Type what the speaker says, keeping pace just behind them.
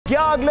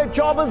क्या अगले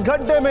 24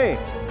 घंटे में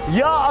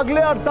या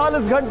अगले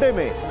 48 घंटे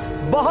में,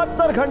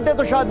 72 घंटे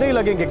तो शायद नहीं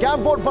लगेंगे,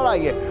 कैंप फोर्ट पर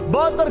आइए,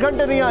 72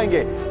 घंटे नहीं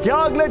आएंगे, क्या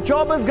अगले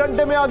 24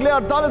 घंटे में, अगले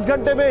 48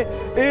 घंटे में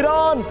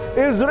ईरान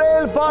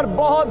इजराइल पर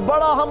बहुत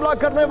बड़ा हमला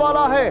करने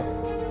वाला है?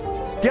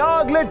 क्या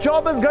अगले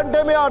 24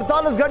 घंटे में,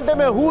 48 घंटे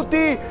में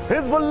हूती,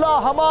 हिजबुल्लाह,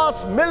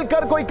 हमास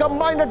मिलकर कोई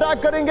कंबाइंड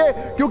अटैक करेंगे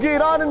क्योंकि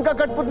ईरान इनका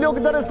कठपुतलियों की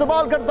तरह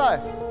इस्तेमाल करता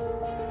है?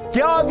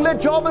 क्या अगले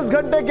 24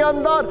 घंटे के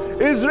अंदर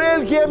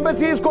इजराइल की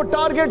एम्बेसीज को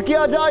टारगेट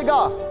किया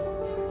जाएगा?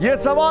 यह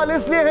सवाल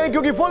इसलिए है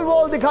क्योंकि फुल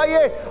वॉल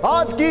दिखाइए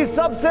आज की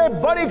सबसे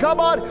बड़ी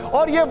खबर,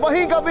 और यह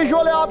वहीं का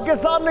विजुअल है आपके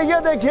सामने। यह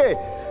देखिए,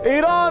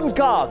 ईरान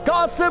का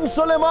कासिम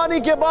सुलेमानी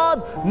के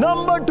बाद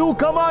नंबर 2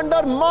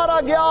 कमांडर मारा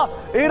गया।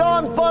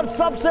 ईरान पर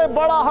सबसे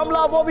बड़ा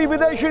हमला, वो भी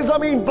विदेशी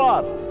जमीन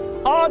पर।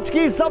 आज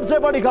की सबसे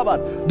बड़ी खबर।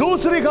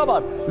 दूसरी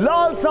खबर,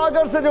 लाल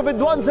सागर से जो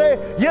विध्वंस है,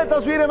 यह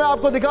तस्वीरें मैं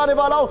आपको दिखाने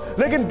वाला हूं,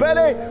 लेकिन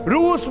पहले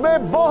रूस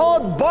में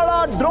बहुत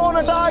बड़ा ड्रोन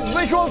अटैक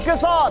विजुअल्स के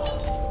साथ।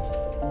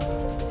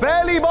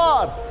 पहली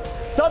बार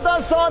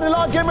ततारस्तान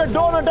इलाके में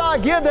ड्रोन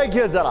अटैक। ये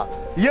देखिए जरा,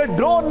 ये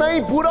ड्रोन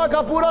नहीं, पूरा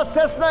का पूरा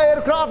सेस्ना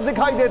एयरक्राफ्ट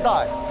दिखाई देता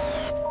है।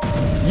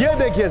 ये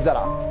देखिए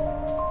जरा,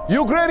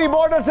 यूक्रेनी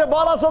बॉर्डर से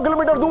 1200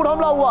 किलोमीटर दूर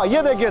हमला हुआ।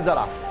 ये देखिए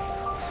जरा,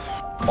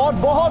 और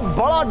बहुत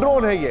बड़ा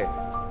ड्रोन है ये।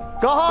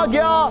 कहा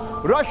गया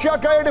रशिया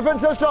का air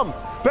defence system,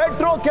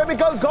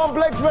 petrochemical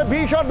complex में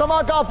भीषण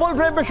धमाका। फुल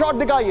फ्रेम पे शॉट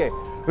दिखाइए।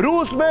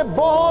 रूस में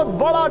बहुत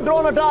बड़ा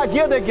ड्रोन अटैक।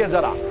 ये देखिए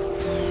जरा,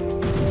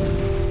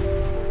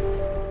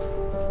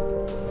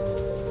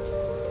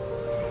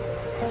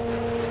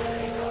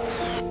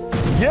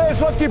 ये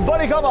इस वक्त की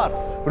बड़ी खबर।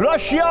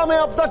 रशिया में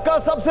अब तक का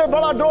सबसे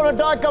बड़ा ड्रोन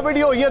अटैक का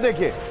वीडियो। ये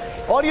देखिए,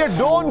 और ये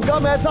ड्रोन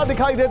कम ऐसा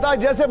दिखाई देता है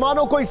जैसे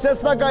मानो कोई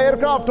सेस्ना का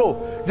एयरक्राफ्ट हो,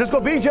 जिसको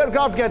बीच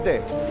एयरक्राफ्ट कहते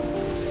हैं।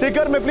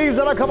 टिकर में प्लीज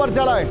जरा खबर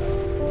चलाएं।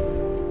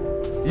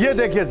 ये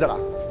देखिए जरा,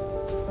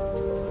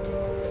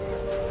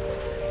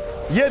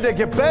 ये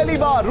देखिए, पहली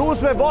बार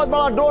रूस में बहुत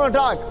बड़ा ड्रोन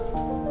अटैक।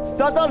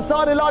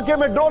 ततारस्तान इलाके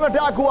में ड्रोन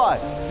अटैक हुआ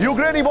है।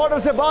 यूक्रेनी बॉर्डर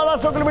से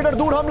 1200 किलोमीटर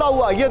दूर हमला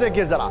हुआ। ये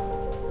देखिए जरा,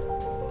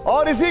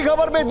 और इसी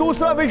खबर में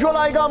दूसरा विजुअल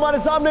आएगा हमारे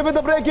सामने विद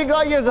ब्रेकिंग।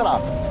 आइए जरा,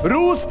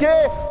 रूस के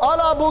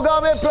अलाबुगा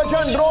में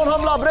प्रचंड ड्रोन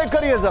हमला। ब्रेक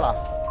करिए जरा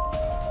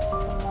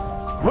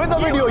विद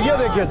वीडियो। ये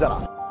देखिए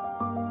जरा,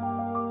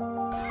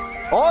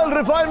 ऑयल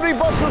रिफाइनरी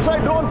पर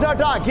सुसाइड ड्रोन से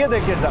अटैक। ये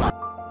देखिए जरा,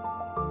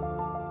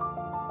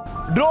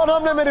 ड्रोन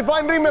हमले में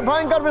रिफाइनरी में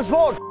भयंकर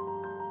विस्फोट।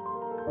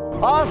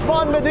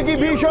 आसमान में दिखी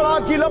भीषण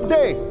आग की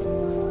लपटें।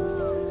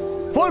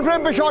 फुल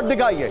फ्रेम पे शॉट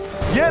दिखाइए।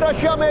 ये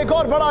रशिया में एक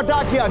और बड़ा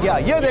अटैक किया गया।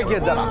 ये देखिए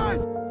जरा,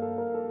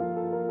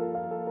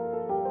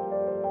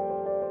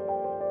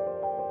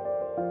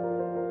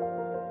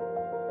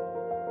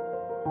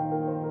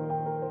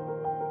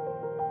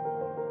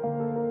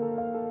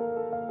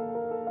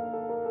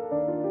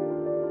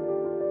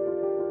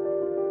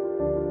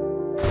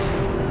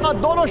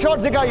 दोनों शॉट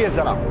दिखाइए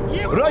जरा।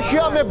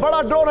 रशिया में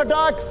बड़ा ड्रोन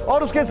अटैक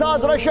और उसके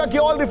साथ रशिया की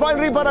ऑयल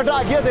रिफाइनरी पर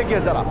अटैक। ये देखिए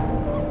जरा,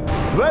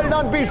 वेल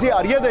डन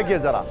पीसीआर। ये देखिए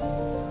जरा,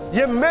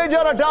 ये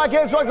मेजर अटैक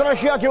है इस वक्त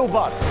रशिया के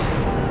ऊपर,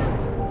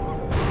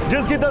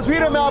 जिसकी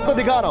तस्वीरें मैं आपको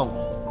दिखा रहा हूं।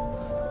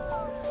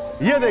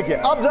 ये देखिए,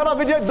 अब जरा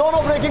विजय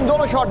दोनों ब्रेकिंग,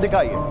 दोनों शॉट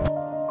दिखाइए।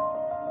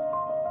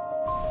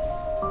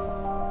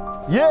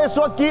 ये इस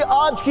वक्त की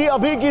आज की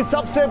अभी की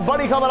सबसे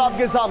बड़ी खबर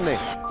आपके सामने।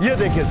 ये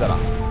देखिए जरा,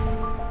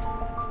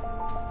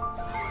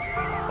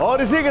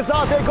 और इसी के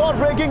साथ एक और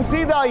ब्रेकिंग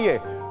सीधा आइए।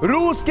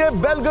 रूस के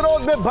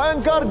बेलग्राद में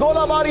भयंकर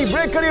गोलाबारी।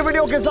 ब्रेक करिए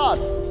वीडियो के साथ।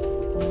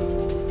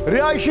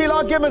 रिहायशी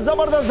इलाके में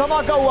जबरदस्त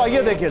धमाका हुआ।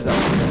 ये देखिए जरा,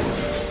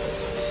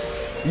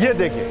 ये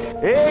देखिए,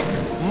 एक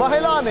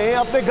महिला ने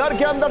अपने घर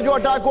के अंदर जो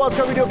अटैक हुआ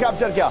उसका वीडियो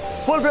कैप्चर किया।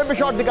 फुल फ्रेम पे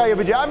शॉट दिखाइए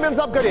विजय, एम्बियंस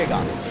आप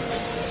करिएगा।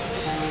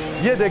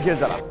 ये देखिए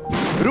जरा,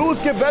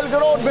 रूस के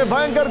बेलग्राद में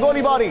भयंकर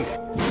गोलीबारी,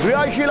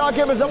 रिहायशी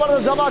इलाके में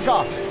जबरदस्त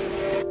धमाका।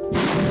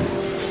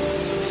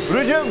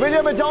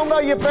 विजय मैं चाहूंगा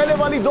ये पहले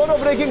वाली दोनों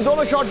ब्रेकिंग,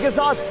 दोनों शॉट के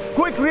साथ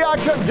क्विक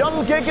रिएक्शन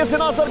जनरल के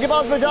सिन्हा सर के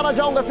पास में जाना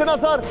चाहूंगा। Sinha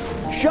sir,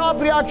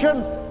 sharp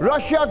reaction,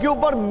 Russia के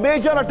ऊपर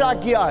मेजर अटैक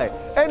किया है।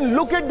 And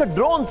look at the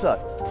drone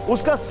sir,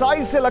 उसका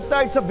साइज से लगता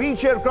है इट्स अ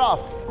बीच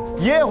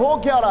एयरक्राफ्ट। ये हो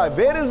क्या रहा है?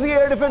 Where is the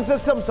air defence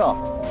system sir?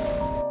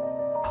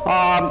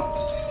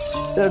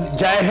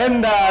 जय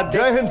हिंद।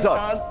 जय हिंद सर।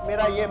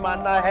 मेरा ये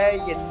मानना है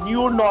ये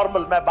न्यू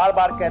नॉर्मल, मैं बार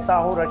बार कहता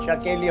हूं, रशिया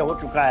के लिए हो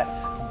चुका है।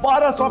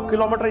 1200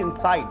 किलोमीटर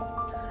इनसाइड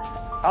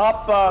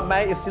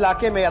मैं इस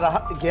इलाके में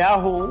गया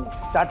हूं,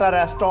 टाटा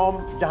रेस्टोम,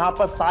 जहां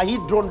पर शाही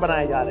ड्रोन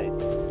बनाए जा रहे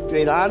हैं जो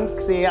ईरान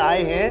से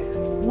आए हैं।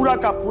 पूरा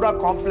का पूरा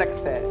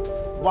कॉम्प्लेक्स है,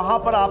 वहां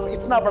पर आप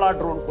इतना बड़ा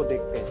ड्रोन को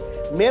देखते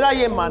हैं। मेरा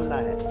ये मानना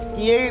है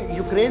कि ये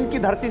यूक्रेन की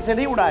धरती से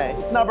नहीं उड़ा है।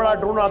 इतना बड़ा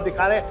ड्रोन आप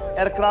दिखा रहे हैं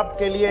एयरक्राफ्ट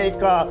के लिए,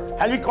 एक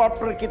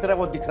हेलीकॉप्टर की तरह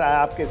वो दिख रहा है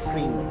आपके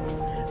स्क्रीन में।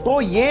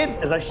 तो ये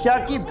रशिया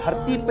की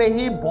धरती पे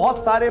ही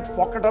बहुत सारे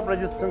पॉकेट ऑफ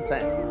रेजिस्टेंस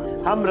हैं।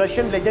 हम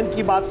रशियन लेजेंड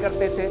की बात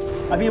करते थे,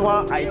 अभी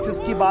वहाँ आईसिस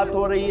की बात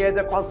हो रही है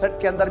जो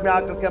कॉन्सेप्ट के अंदर में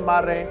आकर के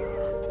मार रहे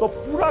हैं। तो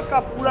पूरा का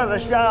पूरा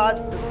रशिया आज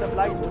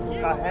डिस्टेबलाइज हो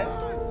चुका है,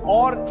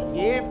 और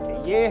ये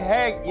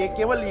ये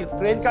केवल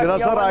यूक्रेन का Sinha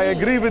sir, I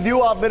agree with you,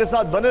 आप मेरे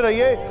साथ बने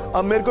रहिए।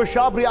 अब मेरे को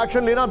शार्प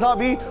रिएक्शन लेना था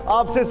अभी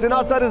आपसे।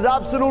 Sinha sir is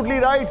absolutely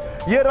right,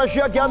 ये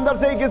रशिया के अंदर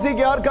से ही किसी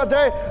की हरकत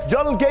है।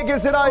 जनरल के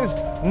सिन्हा इज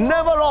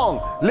नेवर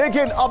रॉन्ग।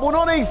 लेकिन अब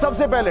उन्होंने ही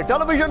सबसे पहले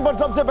टेलीविजन पर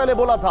सबसे पहले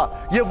बोला था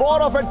ये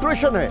वॉर ऑफ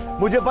एट्रिशन है।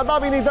 मुझे पता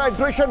भी नहीं था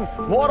एट्रिशन,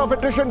 वॉर ऑफ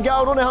एट्रिशन क्या,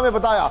 उन्होंने हमें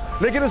बताया।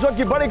 लेकिन इस वक्त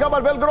की बड़ी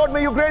खबर, बेलग्राड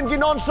में यूक्रेन की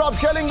non stop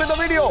shelling with the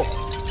video.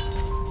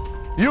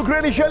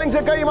 यूक्रेनी शेलिंग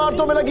से कई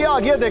इमारतों में लगी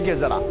आग, ये देखिए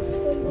जरा।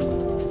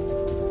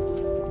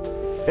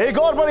 एक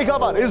और बड़ी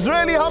खबर,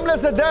 इजरायली हमले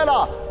से दहला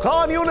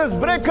खान यूनिस,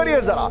 ब्रेक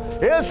करिए जरा।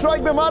 एयर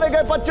स्ट्राइक में मारे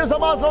गए 25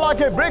 हमास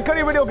लड़ाके, ब्रेक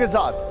करिए वीडियो के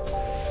साथ।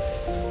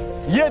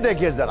 ये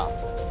देखिए जरा,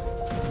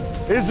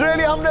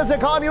 इजरायली हमले से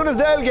खान यूनिस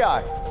दहल गया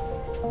है।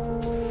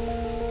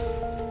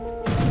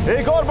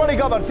 एक और बड़ी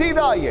खबर,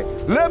 सीधा आइए,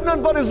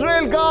 लेबनान पर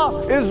इजराइल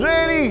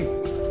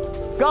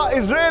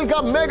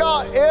का मेगा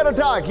एयर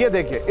अटैक। ये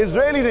देखिए,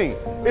 इजरायली नहीं,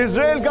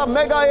 इजराइल का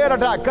मेगा एयर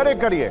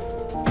अटैक करिए।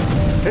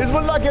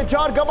 हिजबुल्लाह के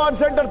 4 कमांड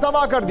सेंटर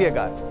तबाह कर दिए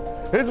गए,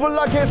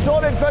 हिजबुल्लाह के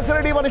स्टोरेज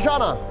फैसिलिटी पर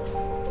निशाना।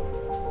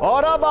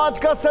 और अब आज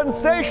का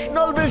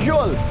सेंसेशनल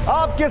विजुअल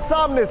आपके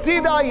सामने,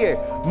 सीधा आइए,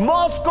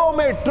 मॉस्को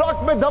में ट्रक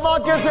में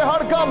धमाके से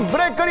हड़कंप,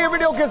 ब्रेक करिए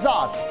वीडियो के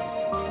साथ।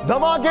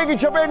 धमाके की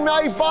चपेट में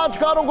आई 5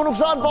 कारों को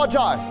नुकसान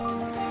पहुंचा है।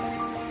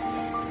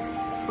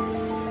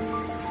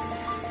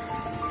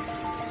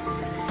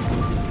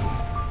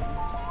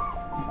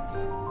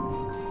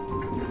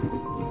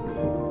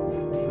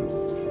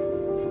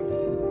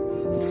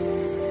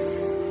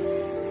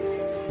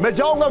 मैं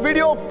चाहूंगा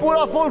वीडियो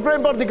पूरा फुल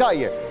फ्रेम पर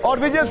दिखाइए और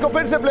विजुअल्स को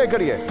फिर से प्ले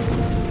करिए।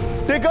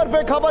 टिकर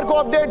पे खबर को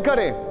अपडेट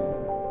करें।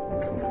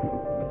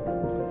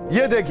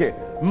 ये देखिए,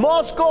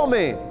 मॉस्को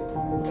में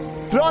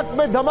ट्रक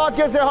में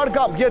धमाके से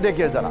हड़कंप, ये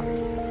देखिए जरा।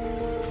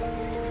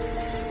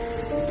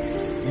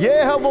 ये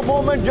है वो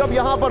मोमेंट जब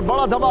यहां पर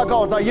बड़ा धमाका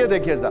होता है। ये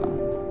देखिए जरा,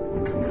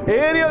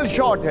 एरियल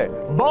शॉट है,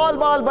 बाल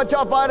बाल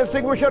बचा फायर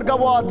एक्सटिंग्विशर का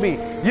वो आदमी।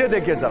 ये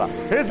देखिए जरा,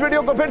 इस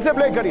वीडियो को फिर से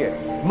प्ले करिए।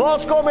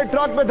 मॉस्को में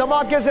ट्रक में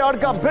धमाके से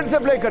हड़कंप, फिर से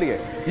प्ले करिए।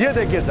 ये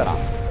देखिए जरा,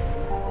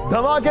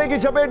 धमाके की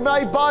चपेट में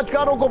आई 5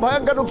 कारों को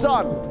भयंकर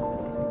नुकसान।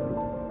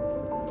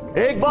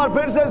 एक बार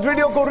फिर से इस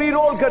वीडियो को री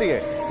रोल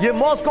करिए। ये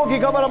मॉस्को की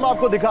खबर हम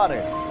आपको दिखा रहे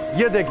हैं।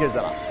 ये देखिए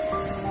जरा।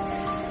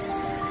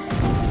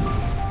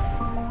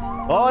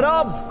 और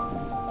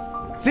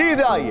अब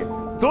सीधे आइए,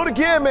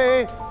 तुर्की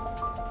में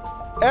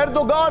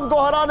एर्दोगान को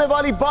हराने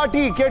वाली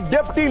पार्टी के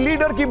डिप्टी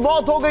लीडर की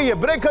मौत हो गई है।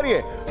 ब्रेक करिए,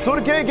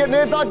 तुर्की के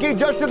नेता की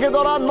जश्न के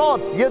दौरान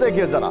मौत। ये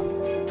देखिए जरा,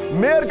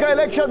 मेयर का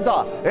इलेक्शन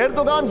था,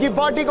 एर्दोगान की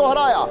पार्टी को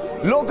हराया,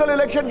 लोकल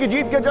इलेक्शन की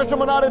जीत के जश्न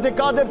मना रहे थे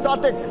कादिर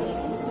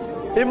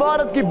तातिक।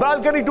 इमारत की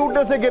बालकनी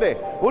टूटने से गिरे,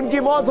 उनकी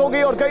मौत हो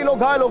गई और कई लोग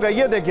घायल हो गए।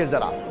 ये देखिए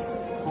जरा,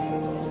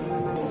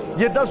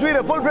 ये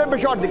तस्वीरें फुल फ्रेम पे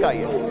शॉट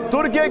दिखाइए।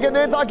 तुर्की के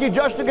नेता की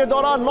जश्न के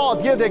दौरान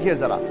मौत। ये देखिए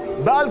जरा,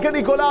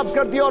 बालकनी कोलैप्स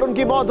करती है और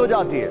उनकी मौत हो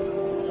जाती है।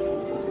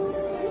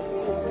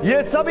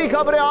 ये सभी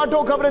खबरें,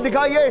 8 खबरें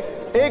दिखाइए।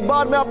 एक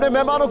बार मैं अपने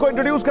मेहमानों को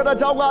इंट्रोड्यूस करना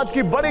चाहूंगा। आज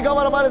की बड़ी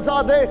खबर हमारे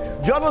साथ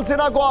है जनरल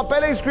सिन्हा को आप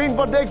पहले ही स्क्रीन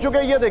पर देख चुके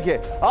हैं। ये देखिए,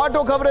 8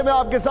 खबरें मैं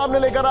आपके सामने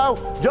लेकर आया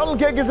हूं। जनरल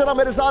के सिन्हा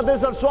मेरे साथ है।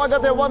 सर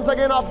स्वागत है वंस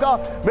अगेन आपका।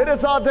 मेरे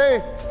साथ है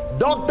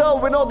doctor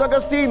Vinod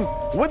Augustine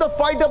with a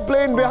fighter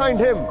plane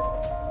behind him.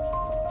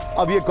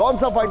 अब ये कौन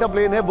सा फाइटर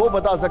प्लेन है वो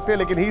बता सकते हैं,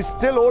 लेकिन he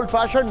still old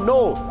fashion.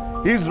 No,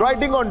 he is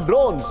riding on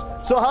drones,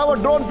 so have a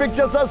drone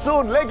picture sir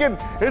सून। लेकिन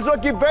इस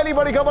वक्त की पहली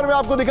बड़ी खबर मैं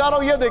आपको दिखा रहा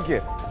हूं। ये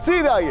देखिए,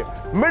 सीधे आइए,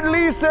 मिडिल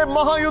ईस्ट से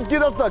महायुद्ध की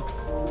दस्तक।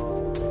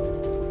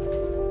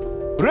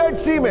 रेड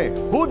सी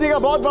में हूथी का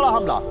बहुत बड़ा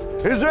हमला,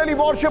 इजरायली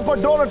वॉरशिप पर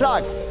ड्रोन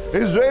अटैक,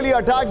 इजरायली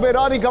अटैक में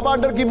ईरानी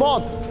कमांडर की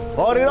मौत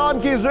और ईरान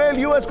की इजराइल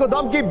यूएस को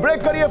धमकी।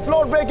 ब्रेक करिए,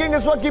 फ्लोर ब्रेकिंग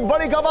इस वक्त की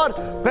बड़ी खबर,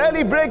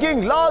 पहली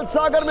ब्रेकिंग, लाल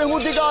सागर में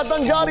हूथी का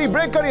आतंक जारी।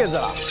 ब्रेक करिए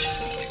जरा,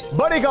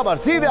 बड़ी खबर,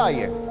 सीधे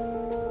आइए,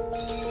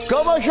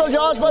 कमर्शियल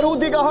जहाज पर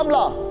हूथी का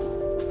हमला।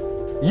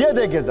 यह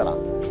देखिए जरा,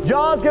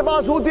 जहाज के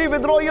पास हूथी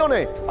विद्रोहियों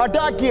ने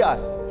अटैक किया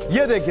है।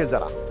 ये देखिए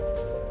जरा,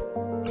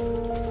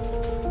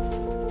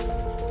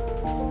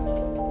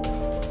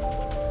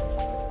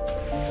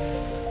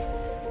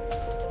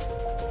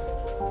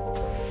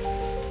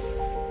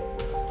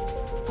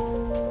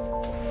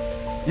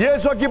 ये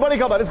इस वक्त की बड़ी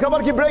खबर, इस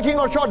खबर की ब्रेकिंग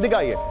और शॉट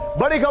दिखाइए।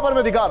 बड़ी खबर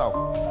में दिखा रहा हूं,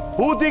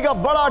 हूथी का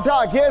बड़ा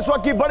अटैक। ये इस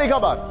वक्त की बड़ी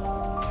खबर,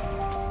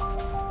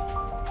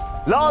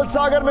 लाल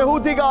सागर में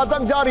हूथी का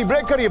आतंक जारी।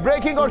 ब्रेक करिए,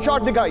 ब्रेकिंग और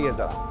शॉट दिखाइए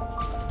जरा।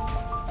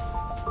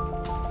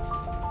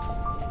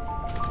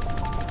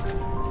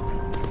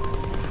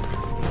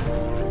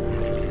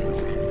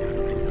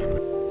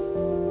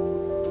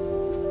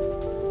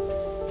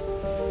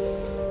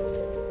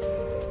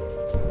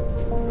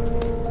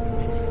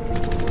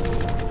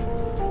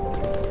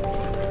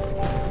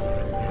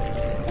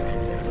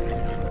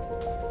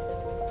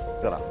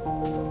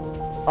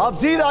 आप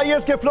सीधा आइए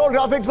इसके फ्लोर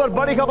ग्राफिक्स पर।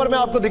 बड़ी खबर मैं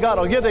आपको दिखा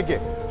रहा हूं। ये देखिए,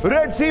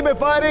 रेड सी में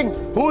फायरिंग,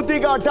 हूथी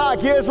का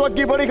अटैक। ये इस वक्त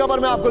की बड़ी खबर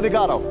मैं आपको दिखा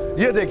रहा हूं।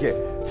 ये देखिए,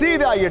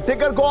 सीधे आइए,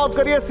 टिकर को ऑफ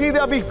करिए, सीधे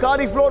अभी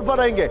खाली फ्लोर पर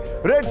रहेंगे।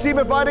 रेड सी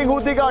में फायरिंग,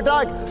 हूती का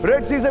अटैक।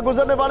 रेड सी से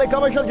गुजरने वाले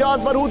कमर्शियल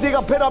जहाज पर हूती का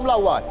फिर हमला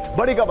हुआ है,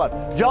 बड़ी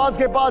खबर। जहाज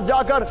के पास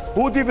जाकर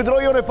हूती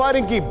विद्रोहियों ने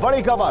फायरिंग की,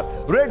 बड़ी खबर।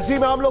 रेड सी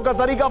में हमलों का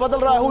तरीका बदल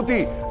रहा है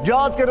हूती,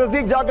 जहाज के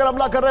नजदीक जाकर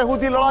हमला कर रहे हैं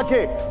हूती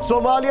लड़ाके।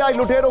 सोमालियाई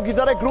लुटेरों की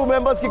तरह क्रू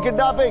मेंबर्स की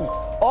किडनैपिंग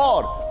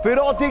और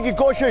फिरौती की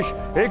कोशिश।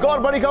 एक और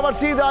बड़ी खबर,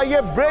 सीधा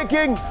आइए,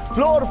 ब्रेकिंग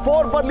फ्लोर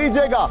 4 पर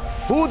लीजिएगा,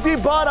 हूती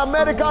पर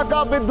अमेरिका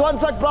का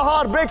विध्वंसक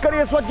प्रहार। ब्रेक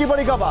करिए इस वक्त की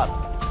बड़ी खबर,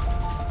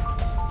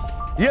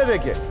 ये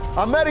देखिए,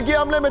 अमेरिकी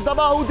हमले में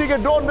तबाह हूती के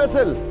drone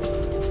vessel.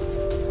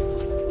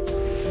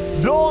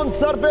 Drone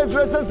surface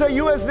vessel से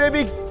यूएस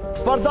नेवी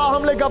पर था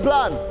हमले का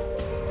प्लान।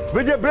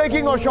 विजय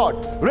ब्रेकिंग और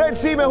शॉट। रेड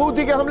सी में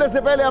हूती के हमले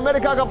से पहले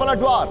अमेरिका का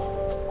पलटवार।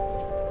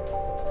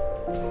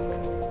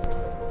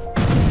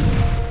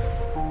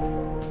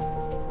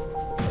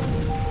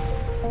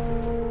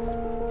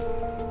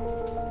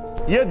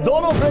 ये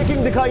दोनों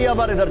ब्रेकिंग दिखाइए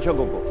हमारे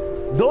दर्शकों को,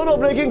 दोनों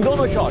ब्रेकिंग,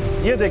 दोनों शॉट,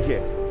 ये देखिए,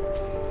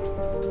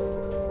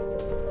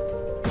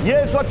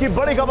 ये इस वक्त की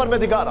बड़ी खबर मैं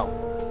दिखा रहा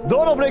हूं,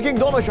 दोनों ब्रेकिंग,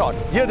 दोनों शॉट,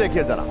 ये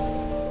देखिए जरा,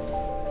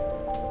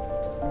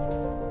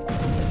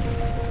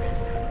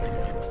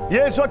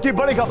 ये इस वक्त की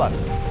बड़ी खबर।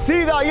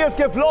 सीधा आइए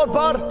इसके फ्लोर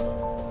पर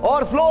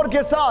और फ्लोर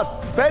के साथ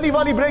पहली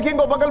वाली ब्रेकिंग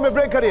को बगल में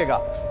ब्रेक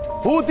करिएगा।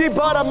 हूती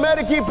पर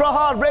अमेरिकी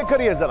प्रहार, ब्रेक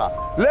करिए जरा।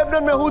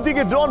 लेबनान में हूती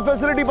की ड्रोन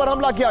फैसिलिटी पर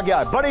हमला किया गया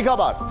है, बड़ी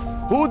खबर।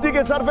 हूती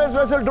के सरफेस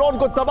वेसल ड्रोन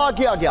को तबाह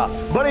किया गया,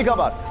 बड़ी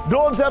खबर।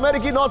 ड्रोन से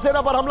अमेरिकी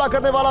नौसेना पर हमला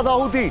करने वाला था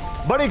हूती,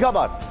 बड़ी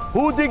खबर।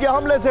 हूती के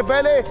हमले से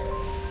पहले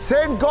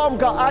सेंटकॉम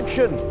का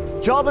एक्शन,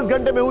 24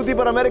 घंटे में हूती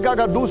पर अमेरिका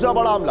का दूसरा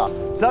बड़ा हमला।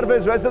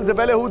 सरफेस वेसल से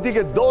पहले हूती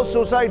के 2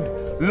 सुसाइड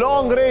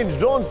लॉन्ग रेंज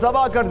ड्रोन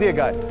तबाह कर दिए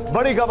गए,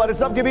 बड़ी खबर। इस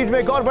सब के बीच में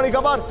एक और बड़ी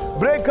खबर,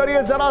 ब्रेक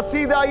करिए जरा,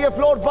 सीधे आइए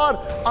फ्लोर पर,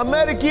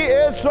 अमेरिकी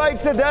एयर स्ट्राइक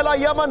से दहला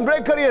यमन,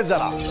 ब्रेक करिए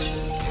जरा।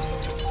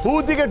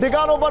 हूती के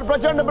ठिकानों पर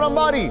प्रचंड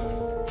बमबारी।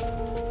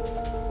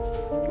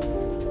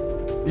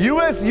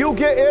 यूएस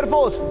यूके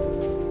एयरफोर्स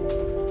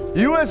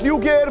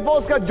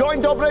का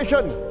जॉइंट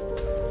ऑपरेशन।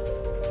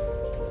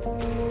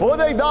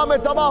 होदेईदा में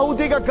तबाह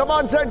हूती का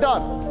कमांड सेंटर,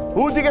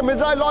 हूती के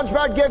मिसाइल लॉन्च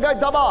पैड किए गए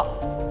तबाह।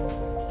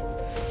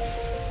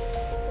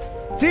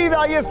 सीधा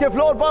आइए इसके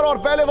फ्लोर पर और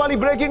पहले वाली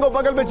ब्रेकिंग को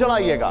बगल में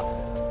चलाइएगा।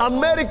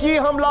 अमेरिकी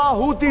हमला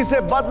हूती से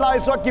बदला,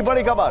 इस वक्त की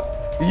बड़ी खबर।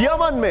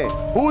 यमन में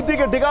हूती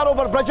के ठिकानों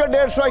पर प्रचंड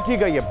एयर स्ट्राइक की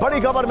गई है, बड़ी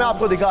खबर मैं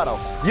आपको दिखा रहा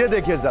हूं, ये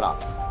देखिए जरा।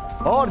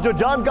 और जो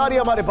जानकारी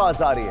हमारे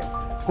पास आ रही है,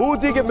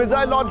 हूती के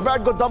मिसाइल लॉन्च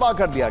पैड को तबाह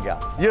कर दिया गया,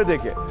 ये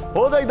देखिए।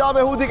 होदेईदा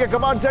में हूती के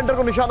कमांड सेंटर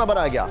को निशाना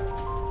बनाया गया।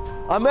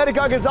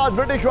 अमेरिका के साथ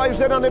ब्रिटिश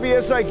वायुसेना ने भी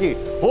एयर स्ट्राइक की।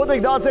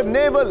 होदेईदा से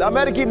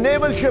अमेरिकी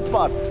नेवल शिप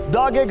पर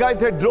दागे गए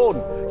थे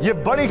ड्रोन, ये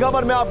बड़ी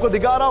खबर मैं आपको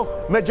दिखा रहा हूं।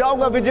 मैं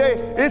चाहूंगा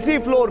विजय इसी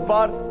फ्लोर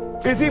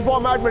पर, इसी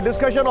फॉर्मेट में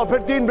डिस्कशन और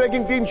फिर 3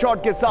 ब्रेकिंग 3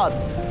 शॉट के साथ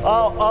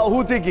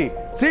हूती की।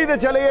 सीधे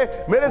चलिए,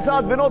 मेरे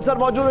साथ विनोद सर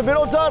मौजूद है।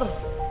 विनोद सर,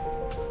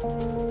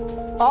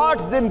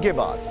 8 दिन के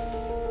बाद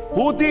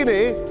हूती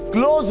ने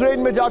क्लोज रेंज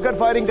में जाकर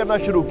फायरिंग करना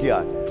शुरू किया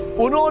है,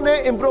 उन्होंने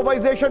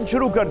इंप्रोवाइजेशन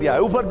शुरू कर दिया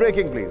है। ऊपर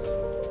ब्रेकिंग प्लीज।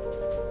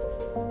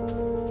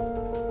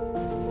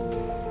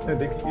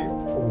 देखिए,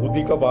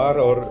 हूती का वार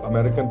और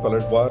अमेरिकन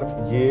पलटवार,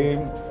 ये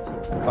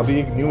अभी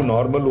एक न्यू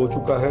नॉर्मल हो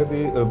चुका है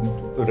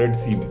रेड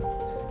सी में।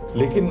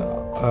 लेकिन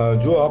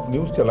जो आप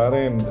न्यूज़ चला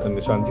रहे हैं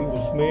निशांत जी,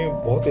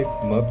 उसमें बहुत एक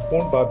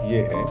महत्वपूर्ण बात ये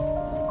है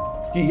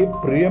कि ये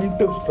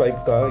प्रीएम्प्टिव स्ट्राइक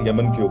था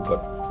यमन के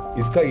ऊपर।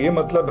 इसका ये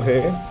मतलब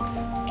है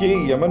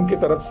कि यमन की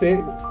तरफ से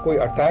कोई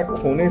अटैक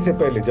होने से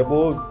पहले, जब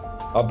वो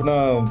अपना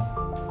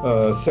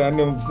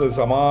सैन्य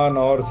सामान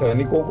और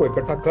सैनिकों को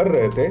इकट्ठा कर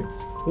रहे थे,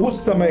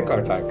 उस समय का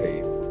अटैक है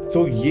ये।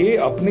 सो ये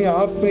अपने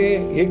आप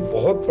में एक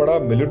बहुत बड़ा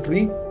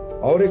मिलिट्री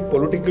और एक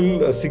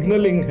पॉलिटिकल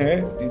सिग्नलिंग है,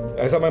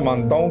 ऐसा मैं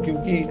मानता हूं,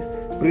 क्योंकि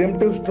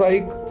प्रीएम्प्टिव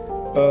स्ट्राइक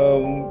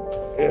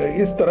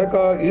इस तरह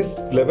का, इस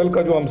लेवल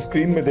का जो हम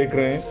स्क्रीन में देख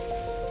रहे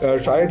हैं,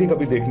 शायद ही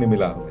कभी देखने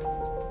मिला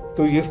हमें।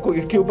 तो इसको,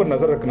 इसके ऊपर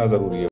नजर रखना जरूरी है।